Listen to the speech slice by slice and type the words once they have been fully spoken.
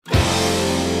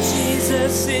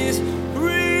Jesus is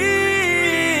real.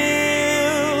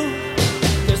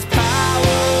 There's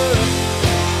power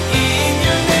in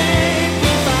your name. We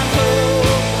find hope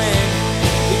when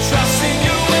we trust in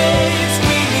your ways.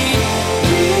 We need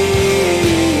you.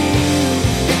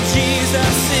 And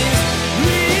Jesus is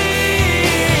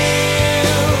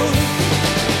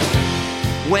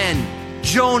real. When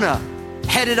Jonah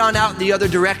headed on out in the other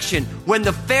direction, when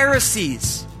the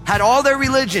Pharisees had all their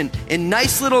religion in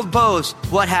nice little bows,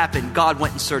 what happened? God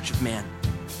went in search of man.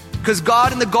 Because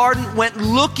God in the garden went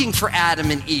looking for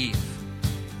Adam and Eve.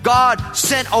 God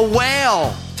sent a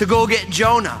whale to go get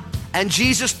Jonah. And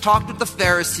Jesus talked with the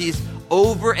Pharisees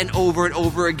over and over and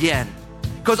over again.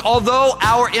 Because although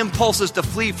our impulse is to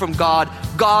flee from God,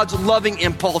 God's loving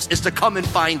impulse is to come and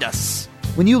find us.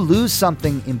 When you lose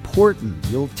something important,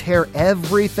 you'll tear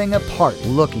everything apart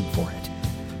looking for it.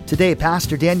 Today,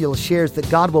 Pastor Daniel shares that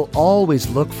God will always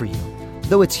look for you.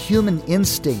 Though it's human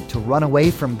instinct to run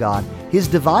away from God, His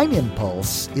divine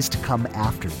impulse is to come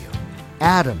after you.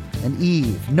 Adam and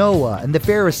Eve, Noah, and the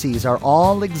Pharisees are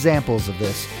all examples of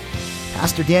this.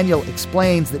 Pastor Daniel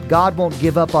explains that God won't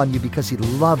give up on you because He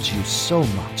loves you so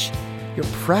much. You're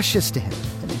precious to Him,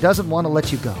 and He doesn't want to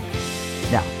let you go.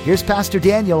 Now, here's Pastor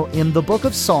Daniel in the book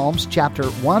of Psalms, chapter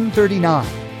 139,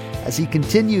 as he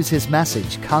continues his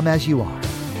message, Come As You Are.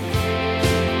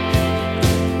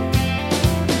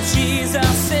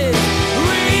 Jesus is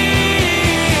real.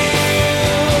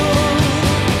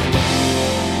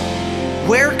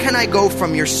 Where can I go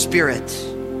from your spirit?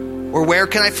 Or where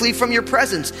can I flee from your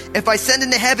presence? If I ascend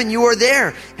into heaven, you are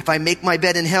there. If I make my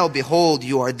bed in hell, behold,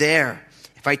 you are there.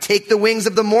 If I take the wings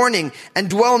of the morning and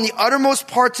dwell in the uttermost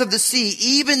parts of the sea,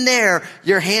 even there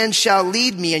your hand shall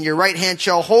lead me and your right hand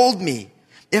shall hold me.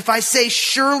 If I say,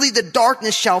 surely the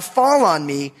darkness shall fall on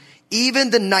me,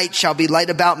 even the night shall be light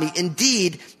about me.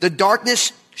 Indeed, the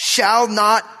darkness shall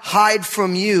not hide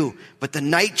from you, but the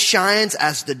night shines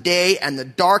as the day, and the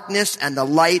darkness and the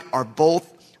light are both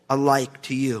alike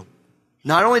to you.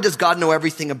 Not only does God know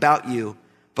everything about you,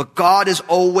 but God is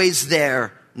always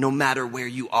there no matter where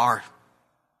you are.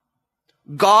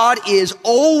 God is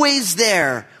always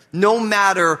there, no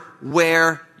matter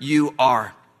where you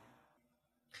are.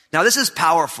 Now, this is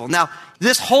powerful. Now,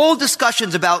 this whole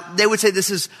discussion's about, they would say this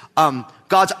is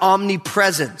God's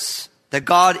omnipresence, that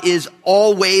God is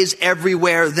always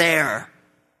everywhere there.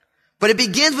 But it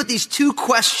begins with these two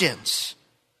questions.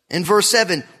 In verse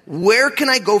 7, where can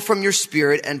I go from your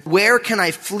spirit, and where can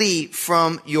I flee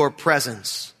from your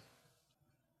presence?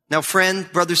 Now, friend,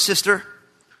 brother, sister,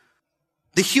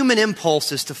 the human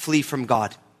impulse is to flee from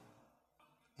God.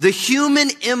 The human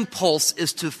impulse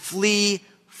is to flee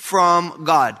from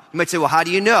God. You might say, well, how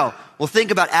do you know? Well,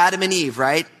 think about Adam and Eve,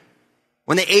 right?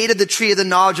 When they ate of the tree of the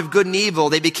knowledge of good and evil,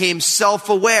 they became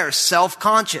self-aware,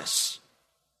 self-conscious.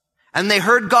 And they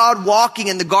heard God walking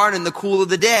in the garden in the cool of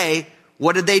the day.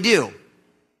 What did they do?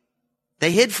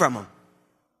 They hid from Him.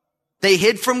 They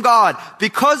hid from God.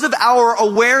 Because of our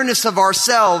awareness of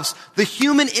ourselves, the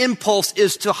human impulse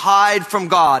is to hide from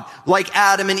God, like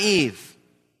Adam and Eve.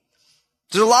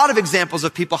 There's a lot of examples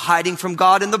of people hiding from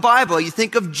God in the Bible. You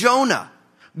think of Jonah.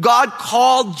 God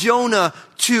called Jonah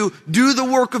to do the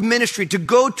work of ministry, to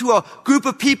go to a group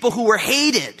of people who were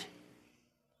hated.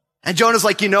 And Jonah's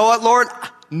like, you know what, Lord?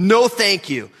 No, thank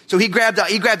you. So he grabbed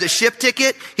a ship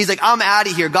ticket. He's like, I'm out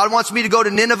of here. God wants me to go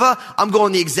to Nineveh. I'm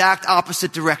going the exact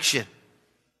opposite direction.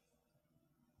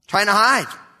 Trying to hide,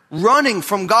 running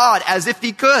from God as if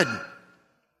he could.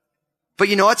 But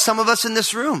you know what? Some of us in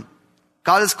this room,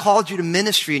 God has called you to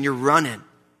ministry and you're running.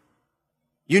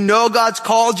 You know God's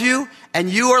called you and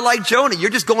you are like Jonah. You're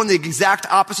just going the exact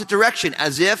opposite direction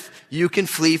as if you can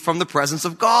flee from the presence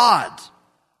of God.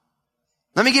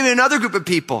 Let me give you another group of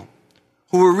people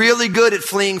who were really good at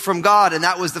fleeing from God, and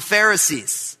that was the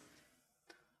Pharisees.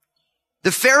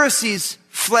 The Pharisees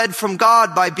fled from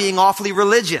God by being awfully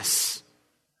religious.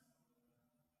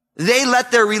 They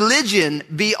let their religion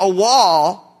be a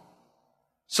wall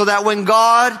so that when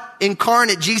God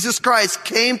incarnate, Jesus Christ,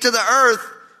 came to the earth,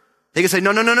 they could say,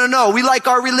 no, we like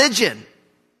our religion.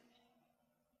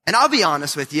 And I'll be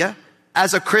honest with you,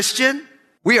 as a Christian,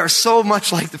 we are so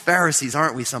much like the Pharisees,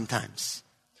 aren't we, sometimes?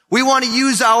 We want to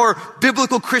use our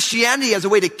biblical Christianity as a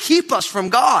way to keep us from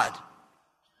God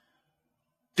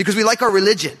because we like our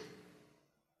religion.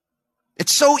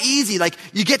 It's so easy. Like,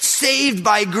 you get saved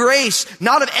by grace,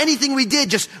 not of anything we did,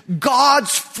 just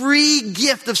God's free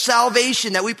gift of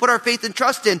salvation that we put our faith and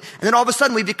trust in. And then all of a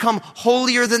sudden we become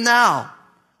holier than thou,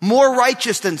 more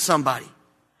righteous than somebody.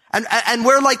 And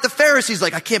we're like the Pharisees,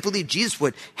 like, I can't believe Jesus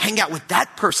would hang out with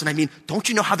that person. I mean, don't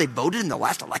you know how they voted in the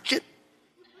last election?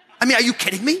 I mean, are you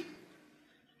kidding me?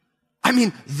 I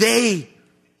mean, they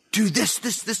do this,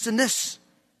 and this.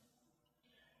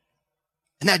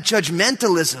 And that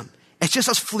judgmentalism, it's just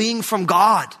us fleeing from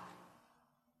God.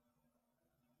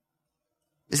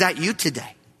 Is that you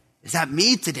today? Is that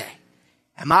me today?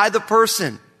 Am I the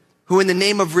person who in the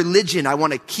name of religion, I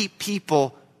want to keep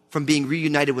people from being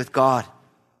reunited with God?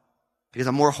 Because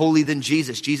I'm more holy than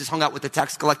Jesus. Jesus hung out with the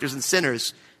tax collectors and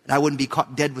sinners, and I wouldn't be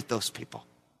caught dead with those people.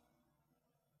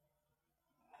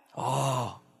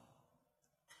 Oh.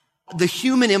 The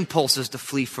human impulse is to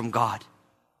flee from God.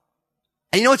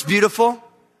 And you know what's beautiful?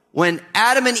 When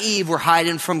Adam and Eve were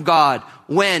hiding from God,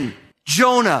 when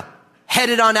Jonah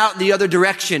headed on out in the other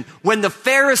direction, when the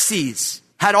Pharisees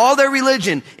had all their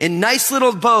religion in nice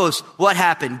little bows, what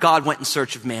happened? God went in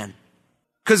search of man.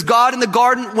 Because God in the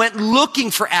garden went looking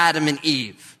for Adam and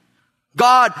Eve.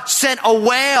 God sent a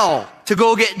whale to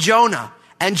go get Jonah.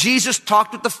 And Jesus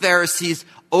talked with the Pharisees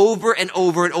over and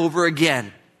over and over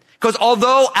again. Because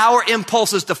although our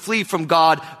impulse is to flee from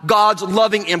God, God's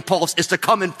loving impulse is to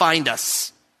come and find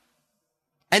us.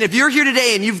 And if you're here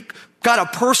today and you've got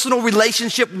a personal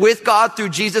relationship with God through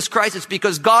Jesus Christ, it's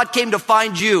because God came to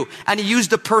find you and He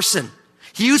used a person.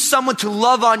 He used someone to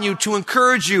love on you, to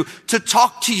encourage you, to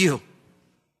talk to you.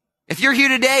 If you're here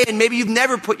today and maybe you've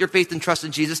never put your faith and trust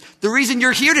in Jesus, the reason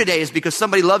you're here today is because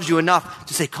somebody loves you enough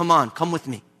to say, come on, come with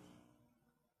me.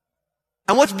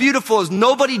 And what's beautiful is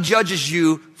nobody judges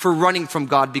you for running from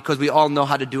God because we all know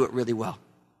how to do it really well.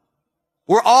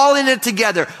 We're all in it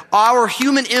together. Our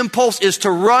human impulse is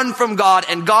to run from God,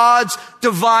 and God's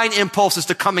divine impulse is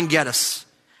to come and get us.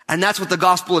 And that's what the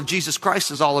gospel of Jesus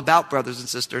Christ is all about, brothers and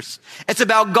sisters. It's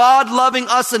about God loving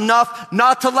us enough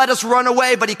not to let us run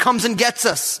away, but He comes and gets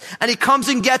us. And He comes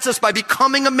and gets us by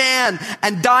becoming a man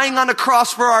and dying on a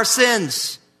cross for our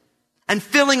sins and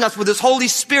filling us with His Holy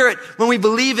Spirit when we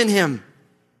believe in Him.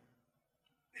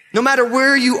 No matter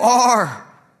where you are,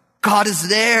 God is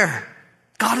there.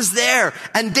 God is there.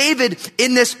 And David,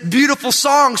 in this beautiful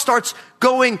song, starts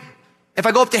going, if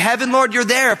I go up to heaven, Lord, you're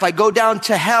there. If I go down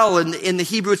to hell, in the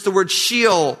Hebrew, it's the word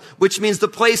Sheol, which means the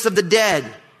place of the dead.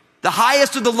 The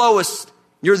highest or the lowest,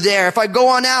 you're there. If I go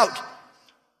on out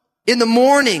in the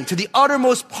morning to the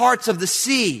uttermost parts of the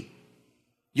sea,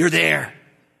 you're there.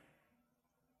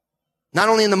 Not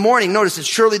only in the morning, notice it,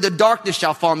 surely the darkness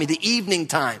shall follow me, the evening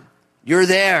time. You're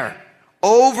there.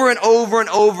 Over and over and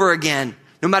over again.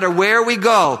 No matter where we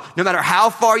go, no matter how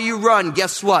far you run,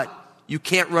 guess what? You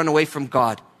can't run away from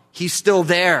God. He's still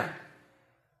there.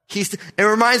 It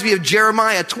reminds me of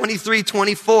Jeremiah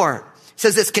 23:24. It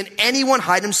says this, can anyone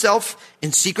hide himself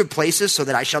in secret places so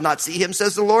that I shall not see him,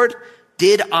 says the Lord?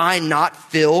 Did I not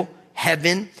fill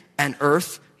heaven and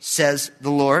earth, says the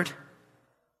Lord?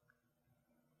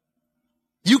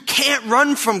 You can't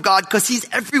run from God because He's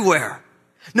everywhere.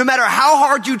 No matter how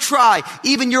hard you try,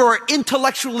 even you're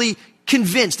intellectually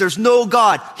convinced there's no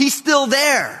God, He's still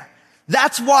there.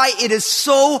 That's why it is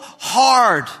so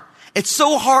hard. It's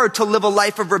so hard to live a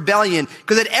life of rebellion,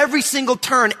 because at every single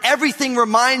turn, everything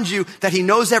reminds you that He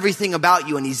knows everything about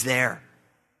you and He's there.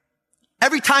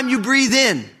 Every time you breathe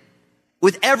in,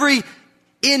 with every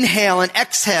inhale and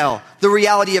exhale, the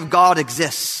reality of God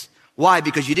exists. Why?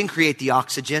 Because you didn't create the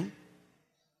oxygen.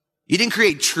 You didn't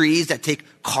create trees that take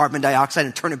carbon dioxide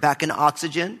and turn it back into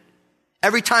oxygen.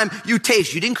 Every time you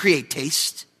taste, you didn't create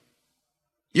taste.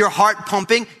 Your heart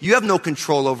pumping, you have no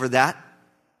control over that.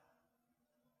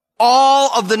 All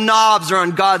of the knobs are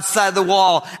on God's side of the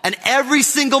wall, and every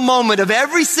single moment of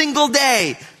every single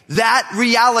day, that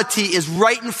reality is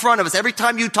right in front of us. Every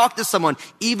time you talk to someone,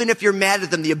 even if you're mad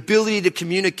at them, the ability to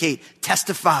communicate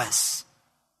testifies.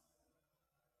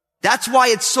 That's why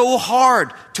it's so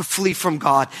hard to flee from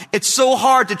God. It's so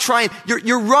hard to try and,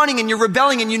 you're running and you're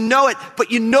rebelling and you know it, but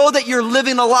you know that you're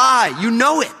living a lie. You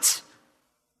know it.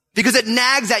 Because it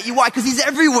nags at you. Why? Because He's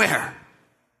everywhere.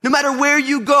 No matter where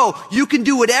you go, you can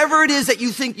do whatever it is that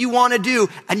you think you want to do,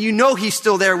 and you know He's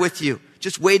still there with you,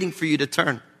 just waiting for you to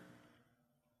turn.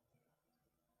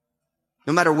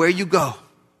 No matter where you go,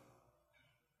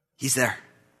 He's there.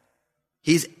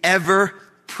 He's ever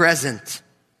present.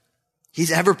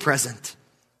 He's ever present.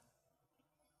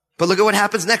 But look at what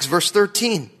happens next, verse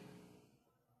 13.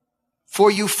 For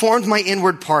you formed my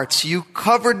inward parts. You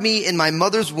covered me in my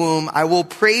mother's womb. I will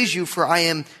praise you, for I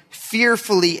am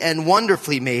fearfully and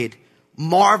wonderfully made.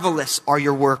 Marvelous are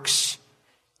your works.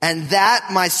 And that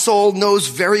my soul knows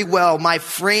very well. My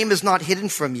frame is not hidden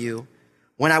from you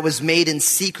when I was made in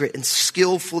secret and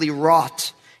skillfully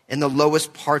wrought in the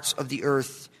lowest parts of the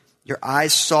earth. Your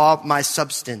eyes saw my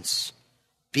substance,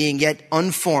 being yet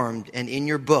unformed, and in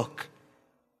your book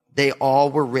they all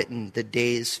were written, the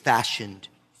days fashioned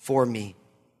for me,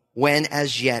 when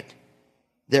as yet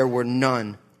there were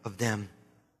none of them.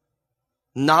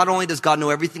 Not only does God know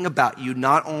everything about you,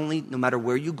 not only, no matter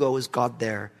where you go, is God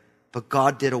there, but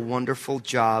God did a wonderful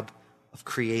job of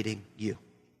creating you.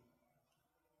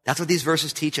 That's what these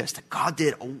verses teach us, that God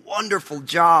did a wonderful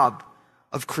job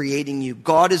of creating you.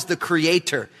 God is the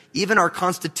creator. Even our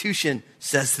Constitution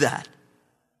says that.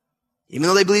 Even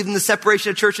though they believe in the separation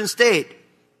of church and state,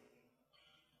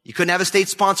 you couldn't have a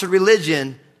state-sponsored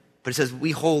religion, but it says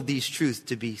we hold these truths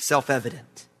to be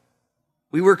self-evident.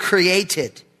 We were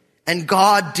created, and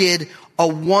God did a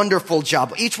wonderful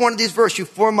job. Each one of these verses, you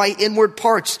formed my inward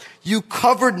parts. You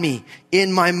covered me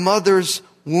in my mother's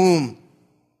womb.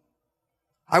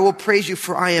 I will praise you,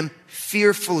 for I am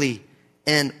fearfully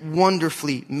and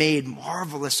wonderfully made.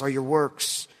 Marvelous are your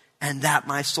works, and that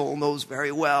my soul knows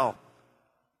very well.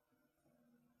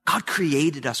 God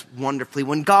created us wonderfully.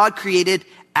 When God created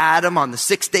Adam on the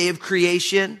sixth day of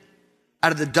creation,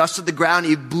 out of the dust of the ground,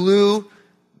 he blew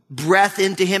breath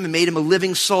into him and made him a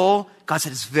living soul. God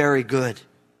said, it's very good.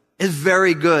 It's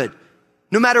very good.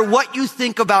 No matter what you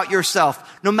think about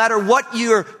yourself, no matter what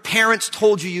your parents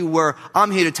told you were,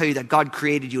 I'm here to tell you that God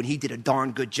created you and he did a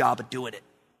darn good job of doing it.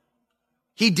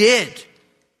 He did.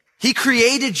 He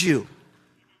created you.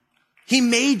 He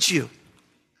made you.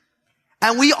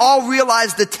 And we all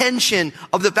realize the tension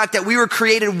of the fact that we were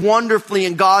created wonderfully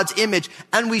in God's image,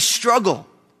 and we struggle.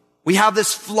 We have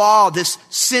this flaw, this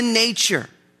sin nature.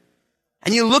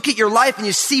 And you look at your life and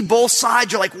you see both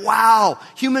sides. You're like, wow,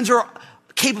 humans are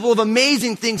capable of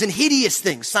amazing things and hideous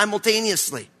things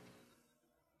simultaneously.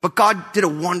 But God did a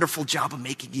wonderful job of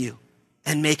making you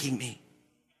and making me.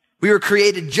 We were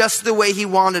created just the way he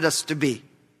wanted us to be,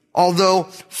 although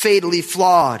fatally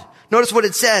flawed. Notice what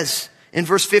it says in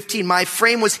verse 15. My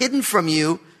frame was hidden from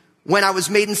you when I was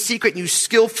made in secret, and you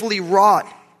skillfully wrought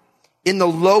in the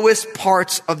lowest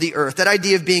parts of the earth. That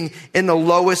idea of being in the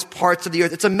lowest parts of the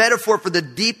earth, it's a metaphor for the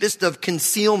deepest of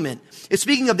concealment. It's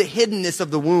speaking of the hiddenness of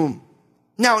the womb.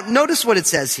 Now, notice what it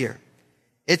says here.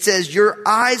 It says, your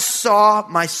eyes saw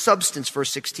my substance, verse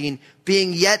 16,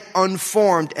 being yet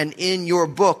unformed, and in your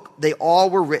book they all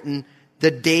were written,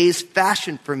 the days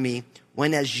fashioned for me,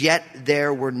 when as yet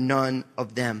there were none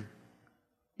of them.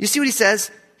 You see what he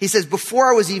says? He says, before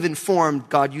I was even formed,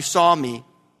 God, you saw me.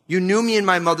 You knew me in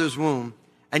my mother's womb,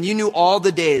 and you knew all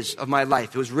the days of my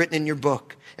life. It was written in your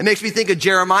book. It makes me think of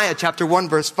Jeremiah chapter 1,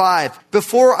 verse 5.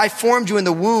 Before I formed you in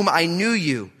the womb, I knew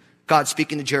you. God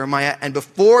speaking to Jeremiah, and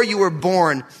before you were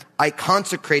born, I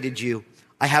consecrated you.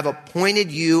 I have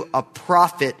appointed you a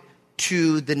prophet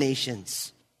to the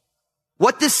nations.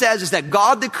 What this says is that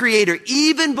God the Creator,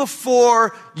 even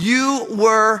before you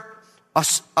were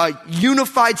a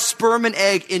unified sperm and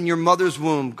egg in your mother's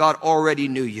womb, God already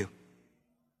knew you.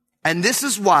 And this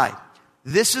is why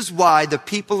the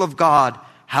people of God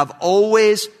have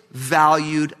always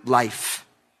valued life.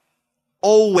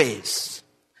 Always.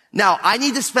 Now, I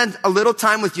need to spend a little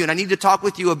time with you, and I need to talk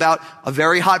with you about a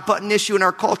very hot button issue in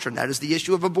our culture, and that is the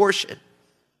issue of abortion.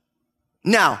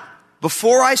 Now,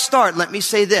 before I start, let me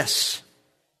say this.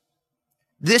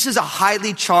 This is a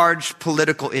highly charged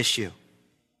political issue.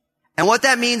 And what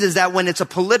that means is that when it's a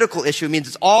political issue, it means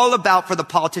it's all about, for the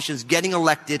politicians, getting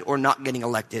elected or not getting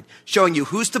elected, showing you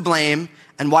who's to blame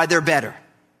and why they're better.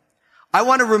 I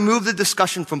want to remove the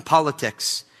discussion from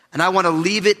politics, and I want to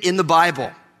leave it in the Bible.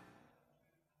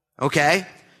 Okay?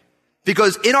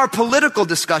 Because in our political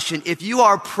discussion, if you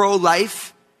are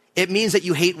pro-life, it means that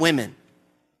you hate women.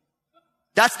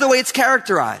 That's the way it's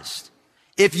characterized.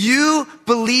 If you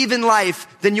believe in life,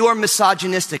 then you are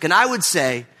misogynistic. And I would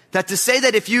say that to say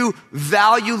that if you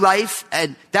value life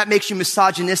and that makes you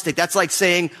misogynistic, that's like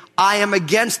saying, I am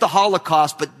against the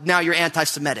Holocaust, but now you're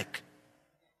anti-Semitic.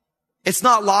 It's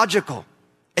not logical.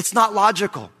 It's not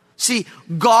logical. See,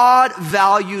 God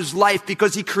values life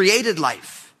because he created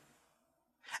life.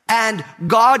 And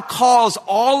God calls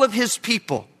all of his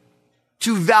people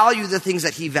to value the things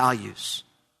that he values.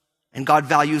 And God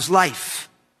values life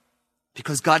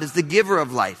because God is the giver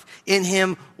of life. In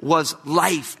him was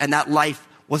life, and that life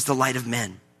was the light of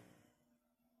men.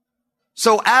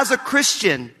 So as a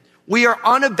Christian, we are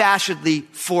unabashedly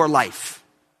for life.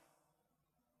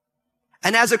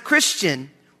 And as a Christian,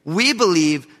 we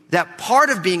believe that part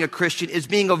of being a Christian is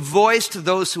being a voice to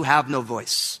those who have no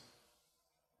voice.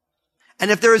 And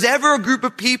if there is ever a group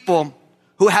of people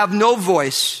who have no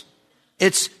voice,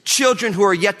 it's children who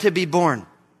are yet to be born.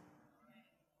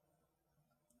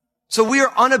 So we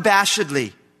are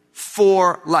unabashedly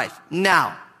for life.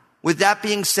 Now, with that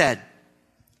being said,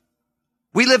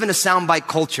 we live in a soundbite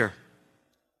culture.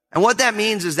 And what that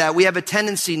means is that we have a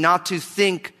tendency not to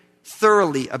think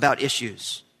thoroughly about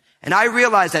issues. And I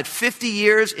realize that 50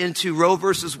 years into Roe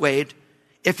versus Wade,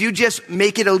 if you just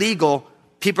make it illegal,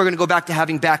 people are going to go back to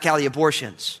having back alley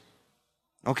abortions.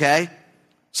 Okay?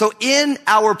 So in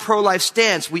our pro-life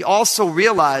stance, we also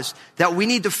realize that we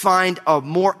need to find a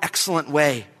more excellent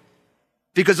way.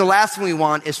 Because the last thing we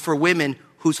want is for women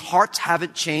whose hearts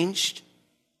haven't changed,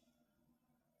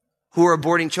 who are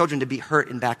aborting children, to be hurt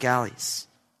in back alleys.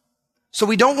 So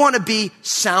we don't want to be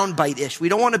soundbite-ish. We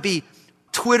don't want to be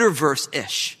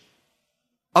Twitterverse-ish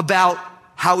about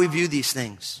how we view these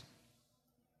things.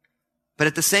 But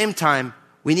at the same time,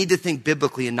 we need to think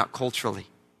biblically and not culturally.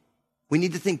 We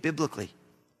need to think biblically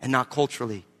and not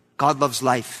culturally. God loves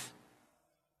life.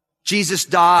 Jesus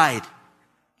died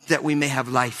that we may have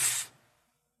life.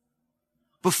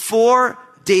 Before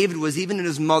David was even in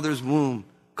his mother's womb,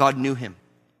 God knew him.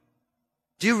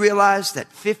 Do you realize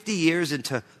that 50 years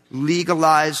into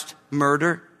legalized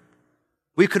murder,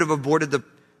 we could have aborted the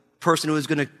person who was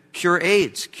going to cure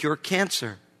AIDS, cure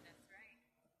cancer,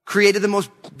 created the most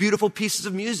beautiful pieces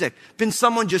of music, been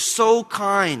someone just so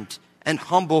kind and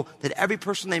humble that every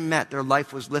person they met, their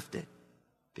life was lifted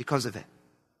because of it.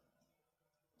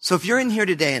 So if you're in here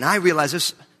today, and I realize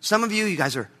there's some of you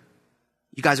guys are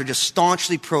just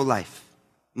staunchly pro-life.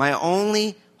 My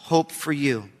only hope for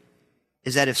you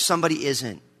is that if somebody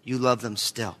isn't, you love them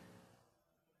still.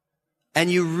 And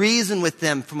you reason with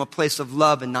them from a place of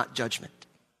love and not judgment.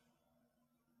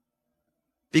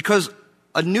 Because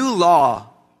a new law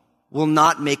will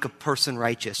not make a person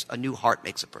righteous. A new heart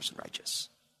makes a person righteous.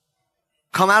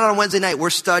 Come out on Wednesday night, we're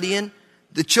studying.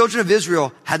 The children of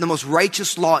Israel had the most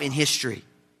righteous law in history.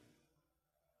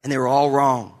 And they were all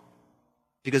wrong.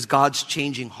 Because God's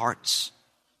changing hearts.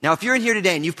 Now, if you're in here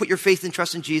today and you've put your faith and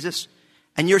trust in Jesus,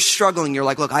 and you're struggling, you're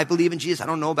like, look, I believe in Jesus. I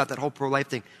don't know about that whole pro-life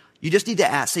thing. You just need to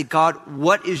ask, say, God,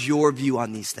 what is your view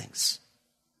on these things?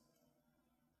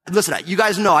 Listen, you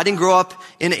guys know I didn't grow up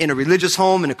in a religious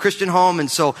home, in a Christian home, and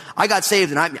so I got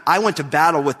saved, and I went to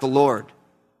battle with the Lord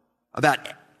about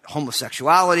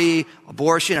homosexuality,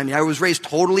 abortion. I mean, I was raised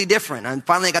totally different. And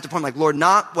finally I got to the point like, Lord,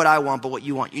 not what I want, but what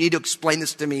you want. You need to explain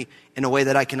this to me in a way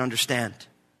that I can understand.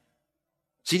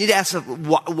 So you need to ask,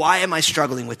 why am I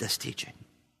struggling with this teaching?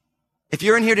 If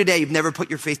you're in here today, you've never put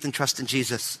your faith and trust in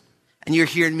Jesus, and you're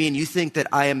hearing me and you think that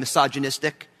I am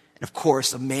misogynistic, and of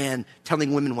course, a man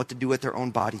telling women what to do with their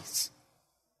own bodies,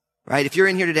 right? If you're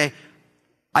in here today,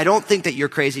 I don't think that you're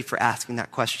crazy for asking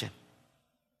that question,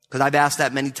 because I've asked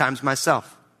that many times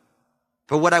myself.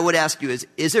 But what I would ask you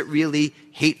is it really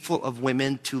hateful of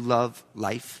women to love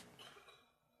life?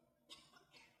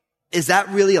 Is that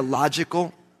really a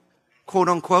logical, quote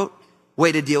unquote,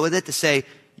 way to deal with it? To say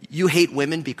you hate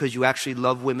women because you actually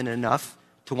love women enough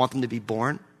to want them to be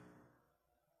born?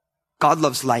 God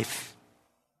loves life.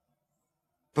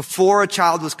 Before a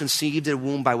child was conceived in a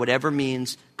womb by whatever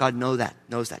means, God knows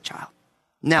that child.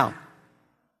 Now,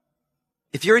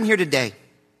 if you're in here today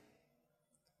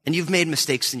and you've made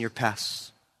mistakes in your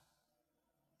past,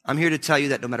 I'm here to tell you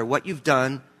that no matter what you've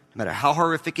done, no matter how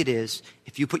horrific it is,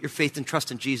 if you put your faith and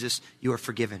trust in Jesus, you are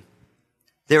forgiven.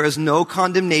 There is no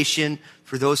condemnation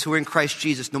for those who are in Christ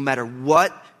Jesus, no matter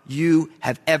what you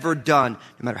have ever done,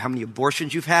 no matter how many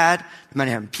abortions you've had, no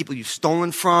matter how many people you've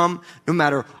stolen from, no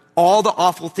matter all the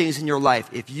awful things in your life.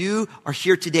 If you are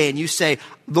here today and you say,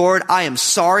 Lord, I am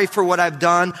sorry for what I've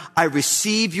done. I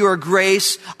receive your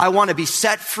grace. I want to be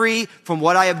set free from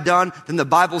what I have done. Then the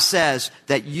Bible says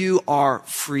that you are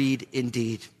freed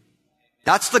indeed.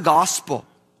 That's the gospel.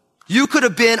 You could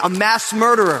have been a mass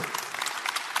murderer.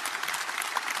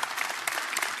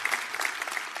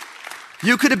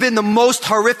 You could have been the most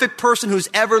horrific person who's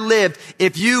ever lived.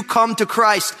 If you come to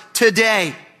Christ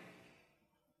today,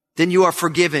 then you are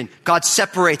forgiven. God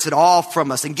separates it all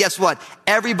from us. And guess what?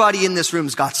 Everybody in this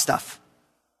room's got stuff.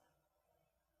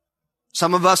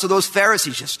 Some of us are those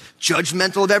Pharisees, just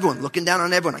judgmental of everyone, looking down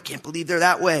on everyone. I can't believe they're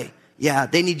that way. Yeah,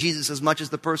 they need Jesus as much as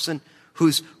the person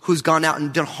who's gone out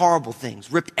and done horrible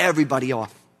things, ripped everybody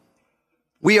off.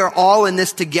 We are all in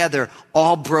this together,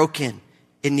 all broken,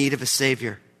 in need of a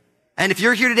Savior. And if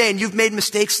you're here today and you've made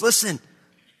mistakes, listen,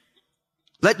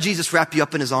 let Jesus wrap you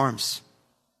up in his arms.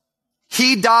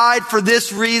 He died for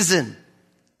this reason.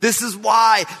 This is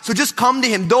why. So just come to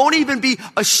him. Don't even be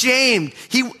ashamed.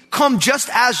 Come just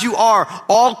as you are,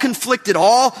 all conflicted,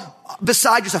 all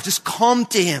beside yourself. Just come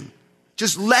to him.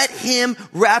 Just let him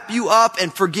wrap you up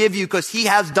and forgive you, because he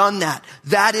has done that.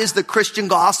 That is the Christian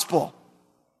gospel.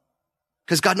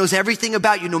 Because God knows everything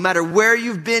about you. No matter where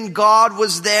you've been, God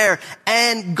was there.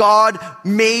 And God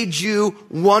made you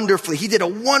wonderfully. He did a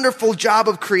wonderful job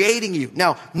of creating you.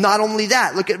 Now, not only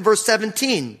that, look at verse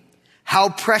 17. How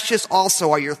precious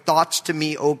also are your thoughts to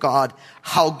me, O God.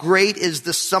 How great is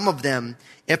the sum of them.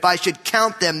 If I should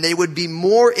count them, they would be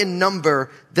more in number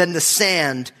than the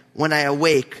sand. When I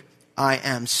awake, I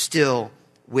am still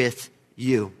with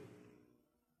you.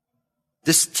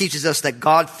 This teaches us that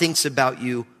God thinks about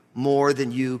you more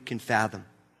than you can fathom.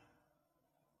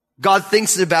 God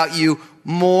thinks about you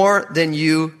more than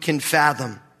you can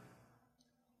fathom.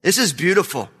 This is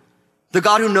beautiful. The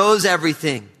God who knows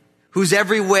everything, who's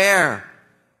everywhere,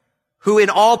 who in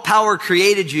all power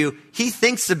created you, he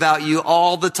thinks about you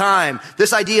all the time.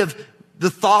 This idea of the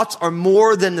thoughts are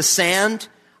more than the sand.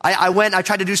 I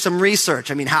tried to do some research.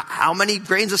 I mean, how many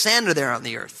grains of sand are there on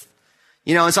the earth?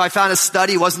 You know, and so I found a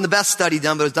study. It wasn't the best study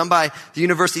done, but it was done by the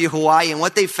University of Hawaii. And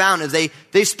what they found is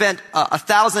they spent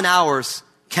 1,000 hours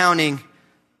counting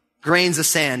grains of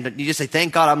sand. You just say,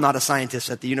 thank God I'm not a scientist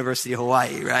at the University of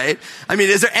Hawaii, right? I mean,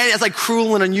 it's like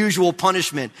cruel and unusual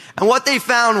punishment. And what they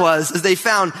found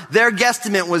their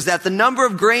guesstimate was that the number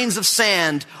of grains of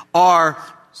sand are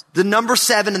the number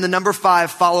 7 and the number 5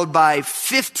 followed by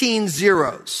 15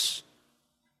 zeros,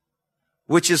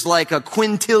 which is like a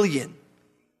quintillion.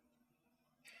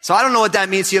 So I don't know what that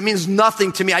means to you. It means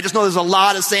nothing to me. I just know there's a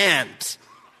lot of sand.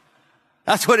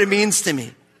 That's what it means to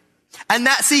me. And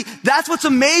that's what's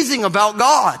amazing about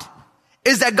God,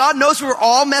 is that God knows we're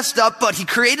all messed up, but he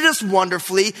created us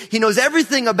wonderfully. He knows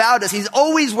everything about us. He's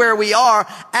always where we are.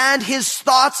 And his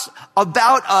thoughts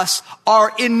about us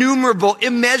are innumerable,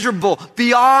 immeasurable,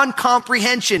 beyond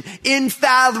comprehension,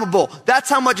 unfathomable. That's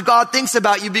how much God thinks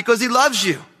about you, because he loves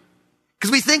you.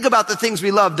 Because we think about the things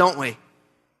we love, don't we?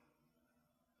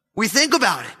 We think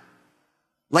about it.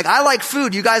 Like, I like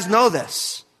food. You guys know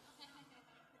this.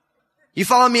 You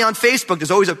follow me on Facebook,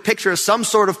 there's always a picture of some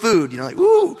sort of food. You know, like,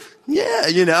 ooh, yeah,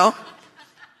 you know.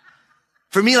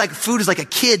 For me, like, food is like a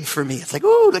kid for me. It's like,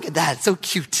 ooh, look at that. It's so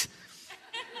cute.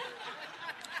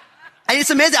 And it's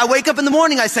amazing. I wake up in the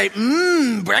morning, I say,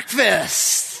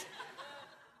 breakfast.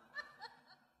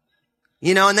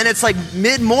 You know, and then it's like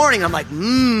mid-morning, I'm like,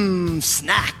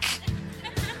 snack.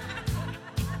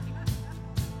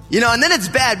 You know, and then it's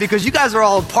bad because you guys are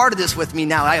all a part of this with me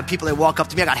now. I have people that walk up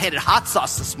to me. I got handed hot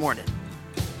sauce this morning.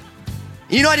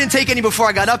 You know, I didn't take any before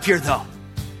I got up here, though.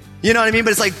 You know what I mean?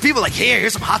 But it's like, people are like,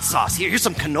 here's some hot sauce. Here's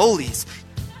some cannolis.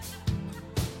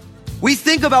 We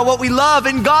think about what we love,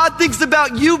 and God thinks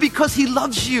about you because he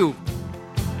loves you.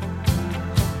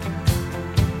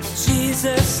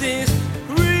 Jesus is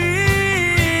real.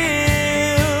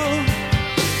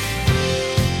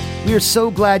 We are so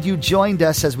glad you joined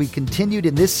us as we continued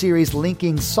in this series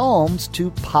linking Psalms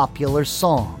to popular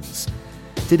songs.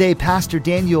 Today, Pastor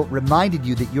Daniel reminded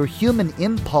you that your human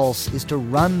impulse is to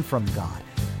run from God,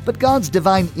 but God's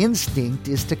divine instinct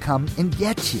is to come and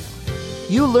get you.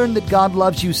 You learn that God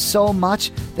loves you so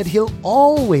much that he'll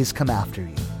always come after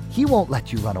you. He won't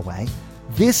let you run away.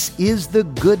 This is the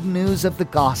good news of the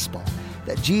gospel,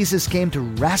 that Jesus came to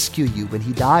rescue you when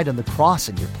he died on the cross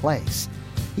in your place.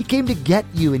 He came to get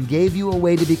you and gave you a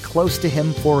way to be close to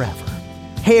him forever.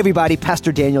 Hey everybody,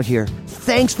 Pastor Daniel here.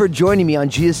 Thanks for joining me on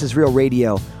Jesus is Real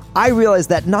Radio. I realize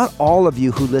that not all of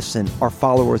you who listen are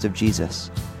followers of Jesus.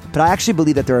 But I actually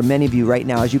believe that there are many of you right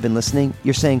now, as you've been listening,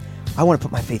 you're saying, I want to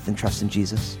put my faith and trust in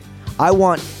Jesus. I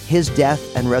want his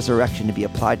death and resurrection to be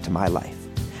applied to my life.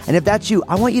 And if that's you,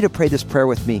 I want you to pray this prayer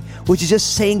with me, which is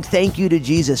just saying thank you to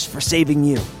Jesus for saving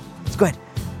you. Let's go ahead.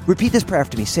 Repeat this prayer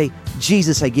after me. Say,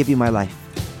 Jesus, I give you my life.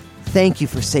 Thank you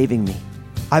for saving me.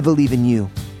 I believe in you,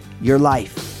 your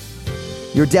life,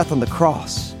 your death on the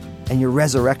cross, and your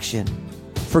resurrection.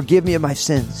 Forgive me of my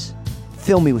sins.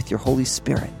 Fill me with your Holy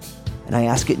Spirit. And I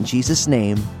ask it in Jesus'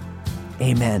 name.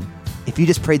 Amen. If you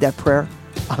just prayed that prayer,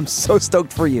 I'm so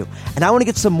stoked for you. And I want to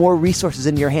get some more resources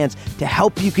into your hands to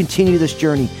help you continue this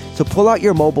journey. So pull out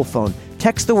your mobile phone,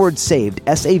 text the word SAVED,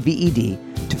 S-A-V-E-D,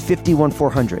 to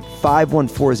 51400,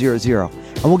 51400,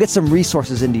 and we'll get some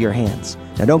resources into your hands.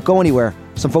 Now don't go anywhere.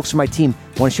 Some folks from my team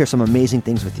want to share some amazing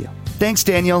things with you. Thanks,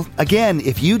 Daniel. Again,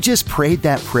 if you just prayed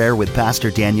that prayer with Pastor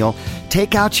Daniel,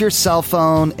 take out your cell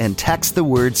phone and text the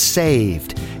word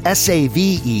SAVED,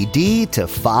 S-A-V-E-D, to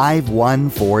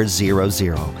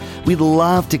 51400. We'd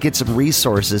love to get some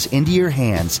resources into your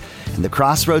hands, and the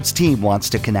Crossroads team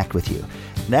wants to connect with you.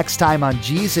 Next time on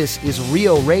Jesus is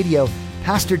Real Radio,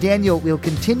 Pastor Daniel will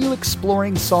continue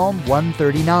exploring Psalm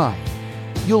 139.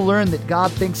 You'll learn that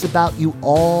God thinks about you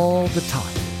all the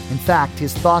time. In fact,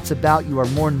 his thoughts about you are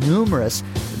more numerous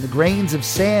than the grains of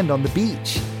sand on the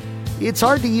beach. It's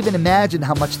hard to even imagine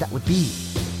how much that would be.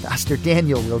 Pastor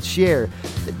Daniel will share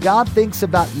that God thinks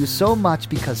about you so much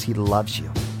because he loves you.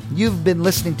 You've been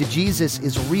listening to Jesus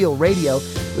is Real Radio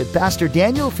with Pastor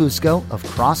Daniel Fusco of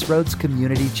Crossroads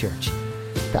Community Church.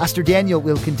 Pastor Daniel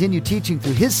will continue teaching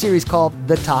through his series called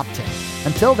The Top 10.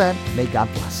 Until then, may God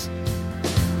bless.